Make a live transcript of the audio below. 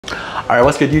All right,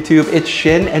 what's good YouTube? It's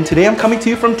Shin, and today I'm coming to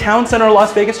you from Town Center,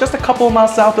 Las Vegas, just a couple of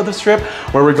miles south of the Strip,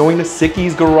 where we're going to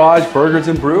Sickies Garage Burgers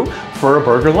and Brew for a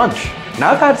burger lunch.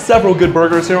 Now, I've had several good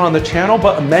burgers here on the channel,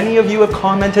 but many of you have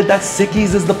commented that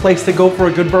Sickies is the place to go for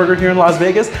a good burger here in Las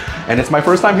Vegas, and it's my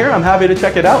first time here. I'm happy to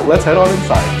check it out. Let's head on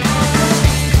inside.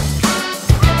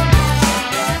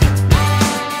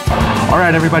 All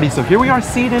right, everybody, so here we are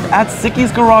seated at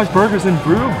Sickies Garage Burgers and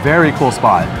Brew. Very cool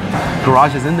spot.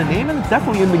 Garage is in the name, and it's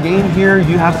definitely in the game here.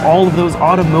 You have all of those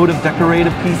automotive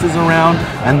decorative pieces around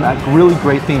and that really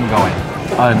great theme going.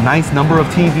 A nice number of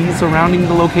TVs surrounding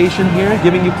the location here,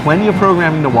 giving you plenty of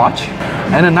programming to watch,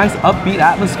 and a nice upbeat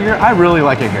atmosphere. I really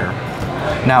like it here.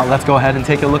 Now, let's go ahead and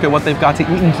take a look at what they've got to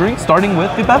eat and drink, starting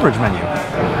with the beverage menu.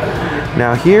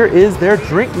 Now, here is their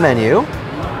drink menu.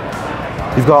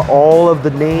 You've got all of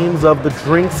the names of the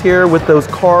drinks here with those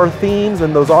car themes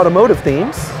and those automotive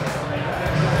themes.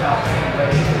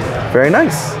 Very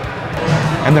nice.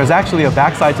 And there's actually a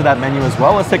backside to that menu as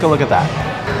well. Let's take a look at that.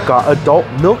 Got adult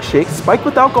milkshake spiked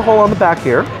with alcohol on the back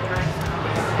here,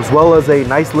 as well as a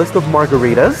nice list of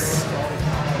margaritas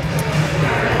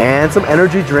and some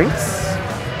energy drinks.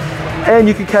 And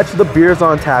you can catch the beers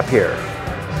on tap here.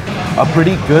 A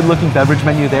pretty good looking beverage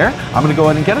menu there. I'm gonna go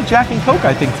ahead and get a Jack and Coke,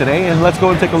 I think, today, and let's go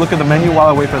and take a look at the menu while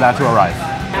I wait for that to arrive.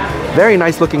 Very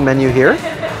nice looking menu here.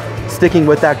 Sticking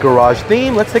with that garage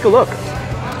theme, let's take a look.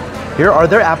 Here are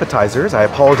their appetizers. I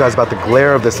apologize about the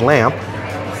glare of this lamp.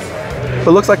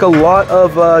 But looks like a lot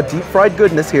of deep fried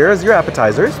goodness here as your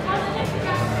appetizers.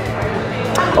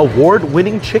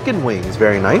 Award-winning chicken wings,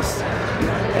 very nice.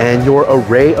 And your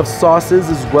array of sauces,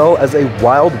 as well as a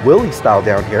Wild Willie style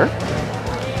down here.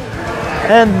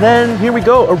 And then here we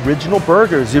go, original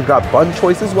burgers. You've got bun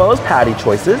choices as well as patty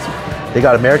choices. They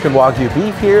got American Wagyu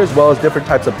beef here, as well as different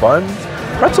types of buns.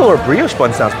 Pretzel or brioche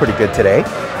bun sounds pretty good today.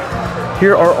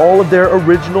 Here are all of their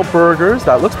original burgers.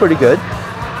 That looks pretty good.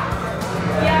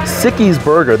 Sickies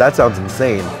burger, that sounds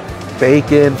insane.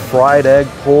 Bacon, fried egg,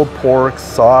 pulled pork,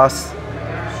 sauce.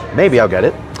 Maybe I'll get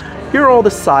it. Here are all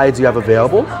the sides you have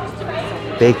available.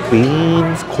 Baked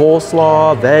beans,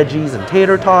 coleslaw, veggies, and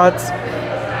tater tots.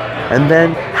 And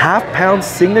then half-pound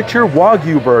signature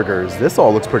Wagyu burgers. This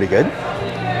all looks pretty good.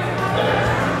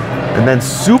 And then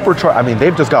I mean,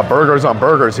 they've just got burgers on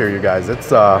burgers here, you guys.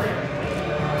 It's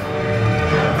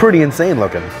pretty insane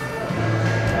looking.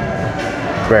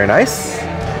 Very nice.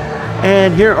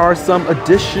 And here are some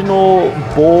additional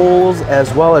bowls,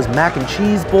 as well as mac and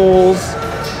cheese bowls.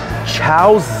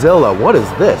 Chowzilla, what is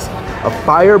this? A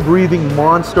fire-breathing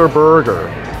monster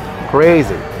burger.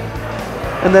 Crazy.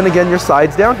 And then again, your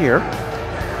sides down here.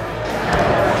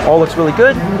 All looks really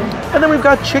good. And then we've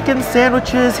got chicken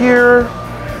sandwiches here,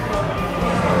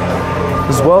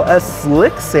 as well as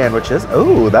slick sandwiches.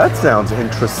 Oh, that sounds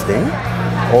interesting.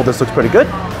 All this looks pretty good.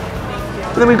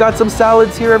 And then we've got some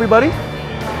salads here, everybody,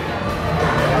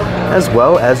 as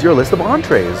well as your list of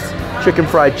entrees. Chicken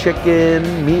fried chicken,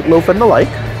 meatloaf, and the like.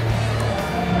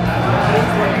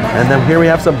 And then here we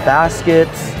have some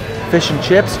baskets, fish and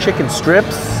chips, chicken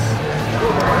strips,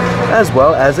 as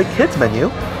well as a kids menu.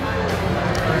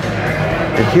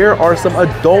 And here are some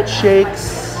adult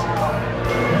shakes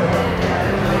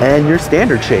and your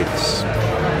standard shakes.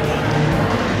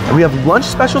 And we have lunch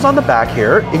specials on the back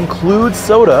here. Includes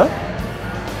soda,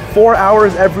 4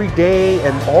 hours every day,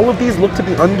 and all of these look to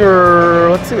be under,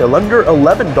 let's see, under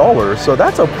 $11. So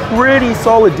that's a pretty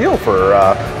solid deal for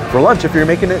lunch if you're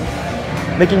making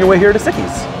your way here to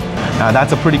Sickies. Now,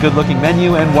 that's a pretty good looking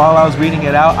menu, and while I was reading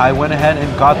it out, I went ahead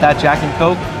and got that Jack and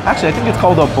Coke. Actually, I think it's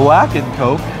called a Black and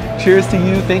Coke. Cheers to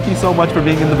you. Thank you so much for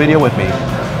being in the video with me.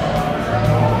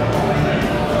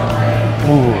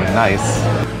 Ooh, nice.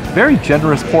 Very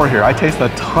generous pour here. I taste a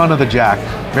ton of the Jack.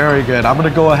 Very good. I'm gonna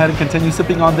go ahead and continue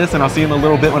sipping on this, and I'll see you in a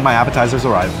little bit when my appetizers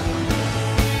arrive.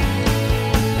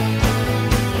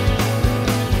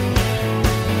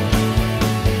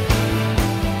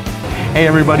 Hey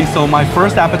everybody, so my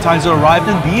first appetizer arrived,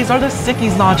 and these are the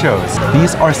Sickies nachos.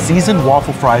 These are seasoned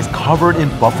waffle fries covered in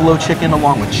buffalo chicken,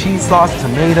 along with cheese sauce,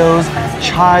 tomatoes,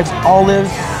 chives, olives,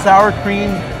 sour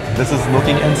cream. This is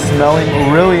looking and smelling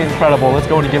really incredible. Let's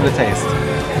go and give it a taste.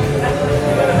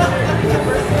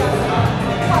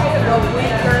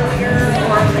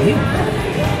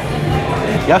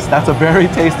 Yes, that's a very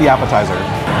tasty appetizer.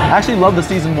 I actually love the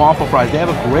seasoned waffle fries. They have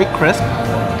a great crisp,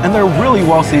 and they're really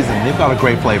well seasoned. They've got a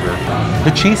great flavor.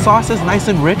 The cheese sauce is nice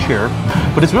and rich here,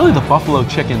 but it's really the buffalo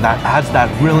chicken that adds that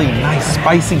really nice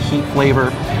spicy heat flavor,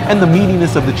 and the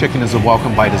meatiness of the chicken is a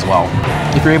welcome bite as well.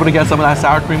 If you're able to get some of that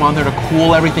sour cream on there to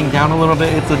cool everything down a little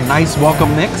bit, it's a nice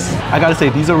welcome mix. I gotta say,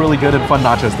 these are really good and fun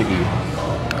nachos to eat.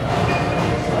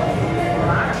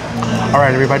 All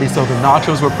right, everybody, so the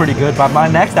nachos were pretty good, but my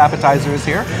next appetizer is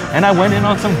here, and I went in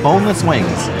on some boneless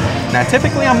wings. Now,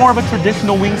 typically, I'm more of a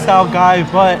traditional wing style guy,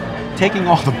 but taking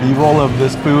all the B-roll of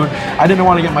this food, I didn't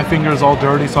want to get my fingers all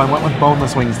dirty, so I went with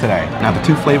boneless wings today. Now, the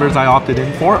two flavors I opted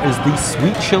in for is the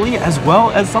sweet chili, as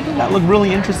well as something that looked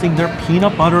really interesting, their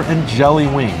peanut butter and jelly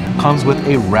wing. Comes with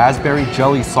a raspberry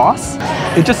jelly sauce.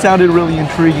 It just sounded really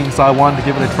intriguing, so I wanted to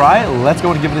give it a try. Let's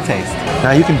go and give it a taste.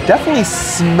 Now, you can definitely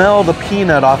smell the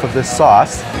peanut off of this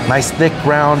sauce. Nice thick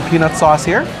brown peanut sauce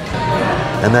here.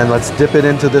 And then let's dip it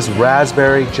into this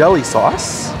raspberry jelly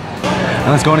sauce. And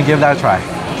let's go and give that a try.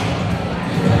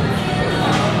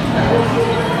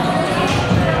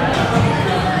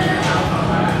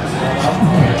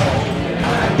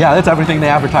 Yeah, that's everything they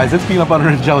advertise. It's peanut butter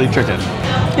and jelly chicken.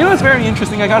 You know, it's very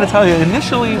interesting, I gotta tell you.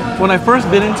 Initially, when I first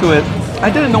bit into it, I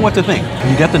didn't know what to think.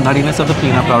 You get the nuttiness of the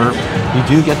peanut butter. You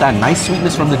do get that nice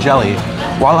sweetness from the jelly.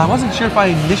 While I wasn't sure if I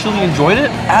initially enjoyed it,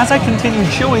 as I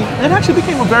continued chewing, it actually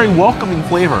became a very welcoming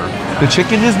flavor. The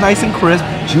chicken is nice and crisp,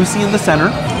 juicy in the center.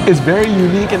 It's very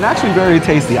unique and actually very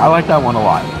tasty. I like that one a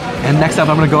lot. And next up,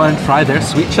 I'm gonna go ahead and try their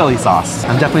sweet chili sauce.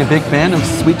 I'm definitely a big fan of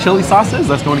sweet chili sauces.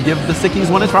 Let's go and give the Sickies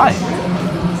one a try.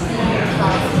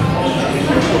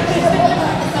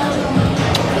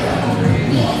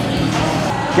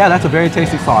 Yeah, that's a very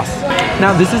tasty sauce.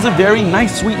 Now, this is a very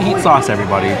nice sweet heat sauce,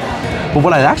 everybody. But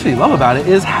what I actually love about it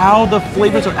is how the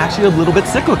flavors are actually a little bit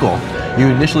cyclical. You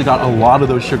initially got a lot of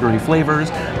those sugary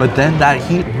flavors, but then that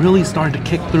heat really started to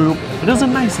kick through. It was a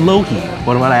nice low heat.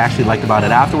 But what I actually liked about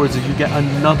it afterwards is you get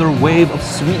another wave of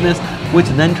sweetness, which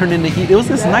then turned into heat. It was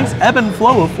this nice ebb and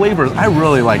flow of flavors. I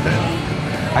really liked it.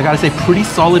 I gotta say, pretty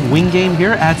solid wing game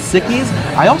here at Sickies.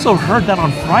 I also heard that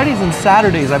on Fridays and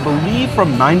Saturdays, I believe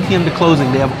from 9 p.m. to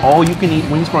closing, they have all you can eat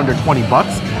wings for under 20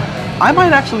 bucks. I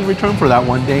might actually return for that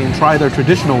one day and try their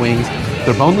traditional wings.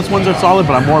 Their boneless ones are solid,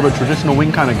 but I'm more of a traditional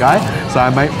wing kind of guy, so I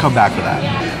might come back for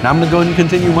that. Now I'm gonna go and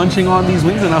continue munching on these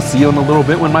wings, and I'll see you in a little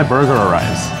bit when my burger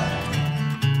arrives.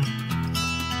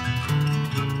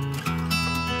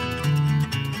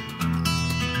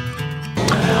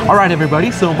 All right,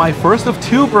 everybody, so my first of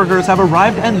 2 burgers have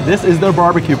arrived, and this is their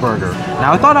barbecue burger.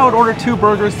 Now, I thought I would order 2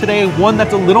 burgers today, one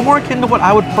that's a little more akin to what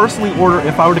I would personally order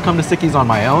if I were to come to Sickies on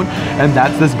my own, and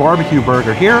that's this barbecue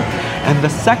burger here. And the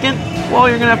second, well,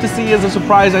 you're gonna have to see as a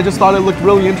surprise. I just thought it looked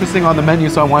really interesting on the menu,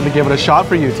 so I wanted to give it a shot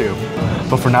for you two.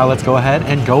 But for now, let's go ahead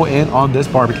and go in on this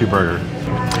barbecue burger.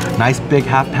 Nice big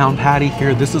half-pound patty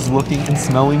here. This is looking and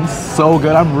smelling so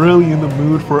good. I'm really in the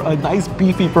mood for a nice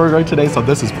beefy burger today, so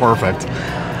this is perfect.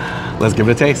 Let's give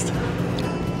it a taste.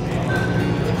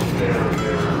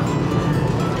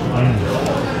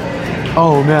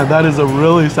 Oh man, that is a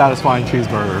really satisfying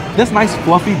cheeseburger. This nice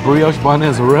fluffy brioche bun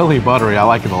is really buttery. I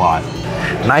like it a lot.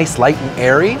 Nice, light and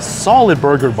airy, solid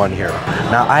burger bun here.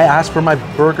 Now, I asked for my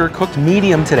burger cooked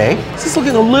medium today. This is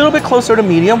looking a little bit closer to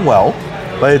medium well,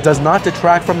 but it does not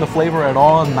detract from the flavor at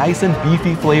all. Nice and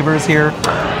beefy flavors here.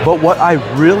 But what I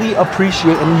really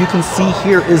appreciate, and you can see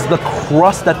here, is the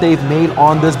crust that they've made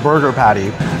on this burger patty.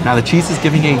 Now, the cheese is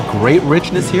giving a great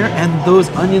richness here, and those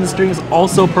onion strings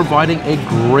also providing a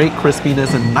great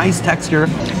crispiness and nice texture.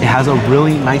 It has a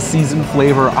really nice seasoned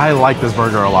flavor. I like this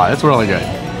burger a lot. It's really good.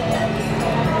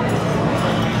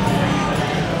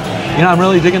 You know, I'm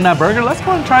really digging that burger. Let's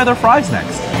go and try their fries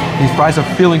next. These fries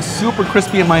are feeling super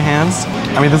crispy in my hands.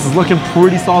 I mean, this is looking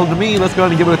pretty solid to me. Let's go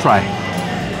ahead and give it a try.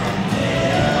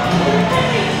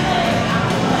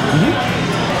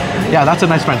 Yeah, that's a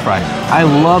nice French fry. I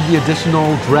love the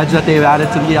additional dredge that they've added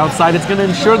to the outside. It's gonna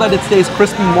ensure that it stays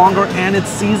crispy longer, and it's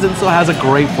seasoned, so it has a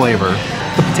great flavor.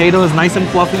 The potato is nice and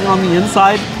fluffy on the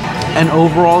inside, and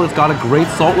overall, it's got a great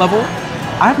salt level.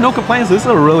 I have no complaints. This is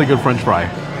a really good French fry.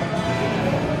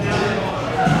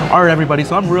 All right, everybody,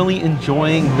 so I'm really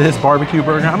enjoying this barbecue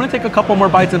burger. I'm gonna take a couple more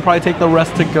bites and probably take the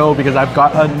rest to go because I've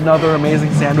got another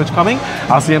amazing sandwich coming.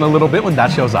 I'll see you in a little bit when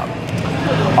that shows up.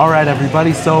 All right,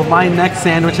 everybody, so my next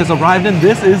sandwich has arrived, and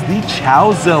this is the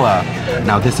Chowzilla.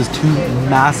 Now, this is 2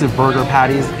 massive burger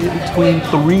patties in between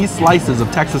 3 slices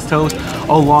of Texas toast,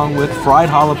 along with fried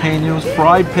jalapenos,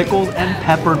 fried pickles, and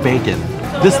peppered bacon.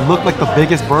 This looked like the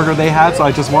biggest burger they had, so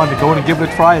I just wanted to go in and give it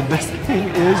a try, and this thing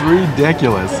is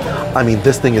ridiculous. I mean,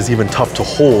 this thing is even tough to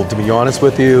hold, to be honest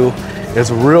with you.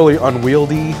 It's really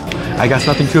unwieldy. I guess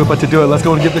nothing to it but to do it. Let's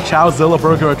go and give the Chowzilla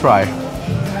burger a try.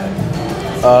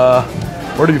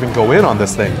 Where do you even go in on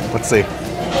this thing? Let's see.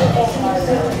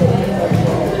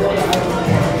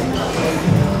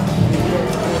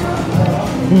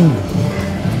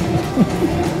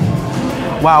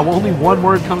 Wow, only one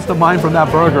word comes to mind from that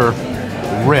burger.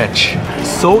 Rich.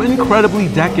 so incredibly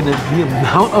decadent. The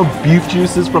amount of beef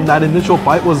juices from that initial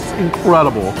bite was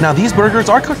incredible. Now these burgers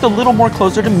are cooked a little more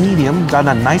closer to medium, got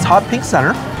a nice hot pink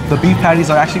center. The beef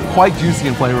patties are actually quite juicy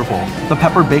and flavorful. The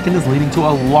pepper bacon is leading to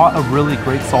a lot of really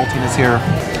great saltiness here.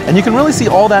 And you can really see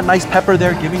all that nice pepper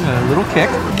there giving a little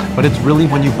kick, but it's really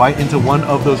when you bite into one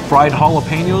of those fried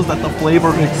jalapenos that the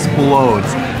flavor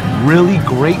explodes. Really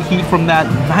great heat from that,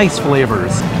 nice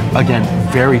flavors. Again,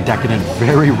 very decadent,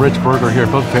 very rich burger here,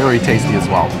 but very tasty as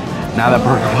well. Now that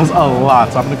burger was a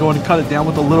lot, so I'm gonna go ahead and cut it down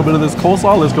with a little bit of this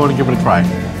coleslaw. Let's go ahead and give it a try.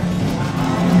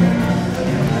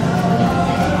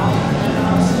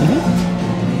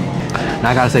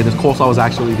 Now I gotta say, this coleslaw was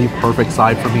actually the perfect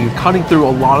side for me. Cutting through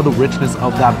a lot of the richness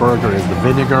of that burger is the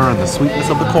vinegar and the sweetness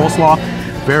of the coleslaw.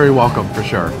 Very welcome for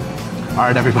sure. All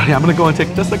right, everybody, I'm gonna go and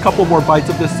take just a couple more bites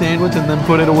of this sandwich and then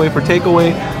put it away for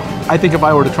takeaway. I think if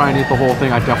I were to try and eat the whole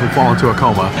thing, I'd definitely fall into a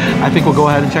coma. I think we'll go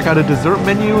ahead and check out a dessert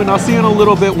menu, and I'll see you in a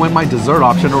little bit when my dessert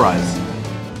option arrives.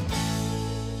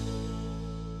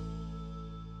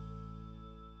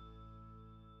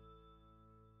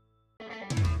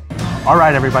 All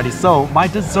right, everybody, so my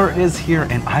dessert is here,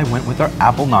 and I went with our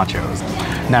apple nachos.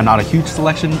 Now, not a huge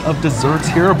selection of desserts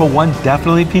here, but one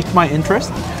definitely piqued my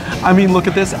interest. I mean, look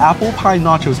at this, apple pie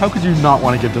nachos. How could you not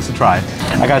want to give this a try?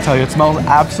 I gotta tell you, it smells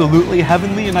absolutely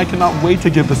heavenly, and I cannot wait to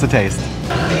give this a taste.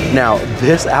 Now,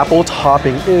 this apple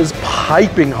topping is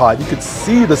piping hot. You could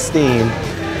see the steam.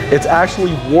 It's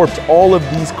actually warped all of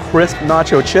these crisp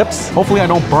nacho chips. Hopefully I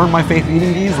don't burn my face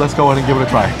eating these. Let's go ahead and give it a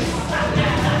try.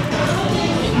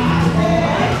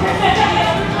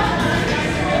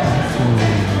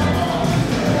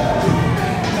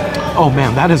 Oh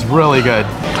man, that is really good.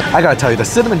 I gotta tell you, the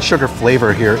cinnamon sugar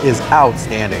flavor here is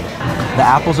outstanding. The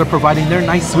apples are providing their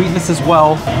nice sweetness as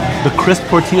well. The crisp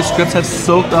tortilla strips have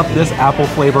soaked up this apple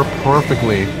flavor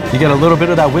perfectly. You get a little bit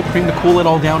of that whipped cream to cool it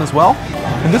all down as well.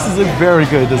 And this is a very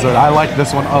good dessert. I like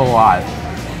this one a lot.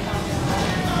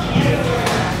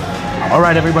 All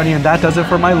right, everybody, and that does it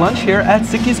for my lunch here at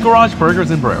Sickies Garage Burgers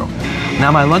and Brew.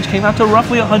 Now, my lunch came out to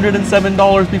roughly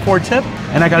 $107 before tip,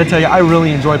 and I gotta tell you, I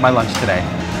really enjoyed my lunch today.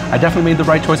 I definitely made the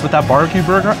right choice with that barbecue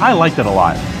burger. I liked it a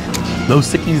lot. Those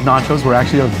Sickies nachos were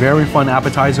actually a very fun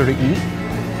appetizer to eat.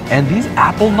 And these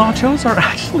apple nachos are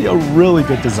actually a really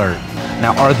good dessert.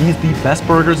 Now, are these the best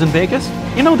burgers in Vegas?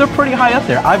 You know, they're pretty high up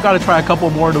there. I've got to try a couple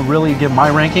more to really give my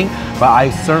ranking, but I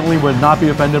certainly would not be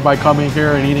offended by coming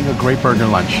here and eating a great burger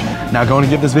lunch. Now, go and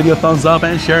give this video a thumbs up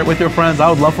and share it with your friends. I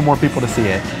would love for more people to see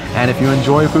it. And if you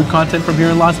enjoy food content from here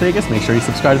in Las Vegas, make sure you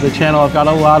subscribe to the channel. I've got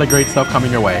a lot of great stuff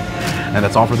coming your way. And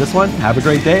that's all for this one. Have a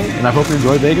great day, and I hope you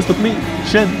enjoy Vegas with me,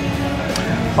 Shin.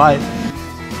 Bye.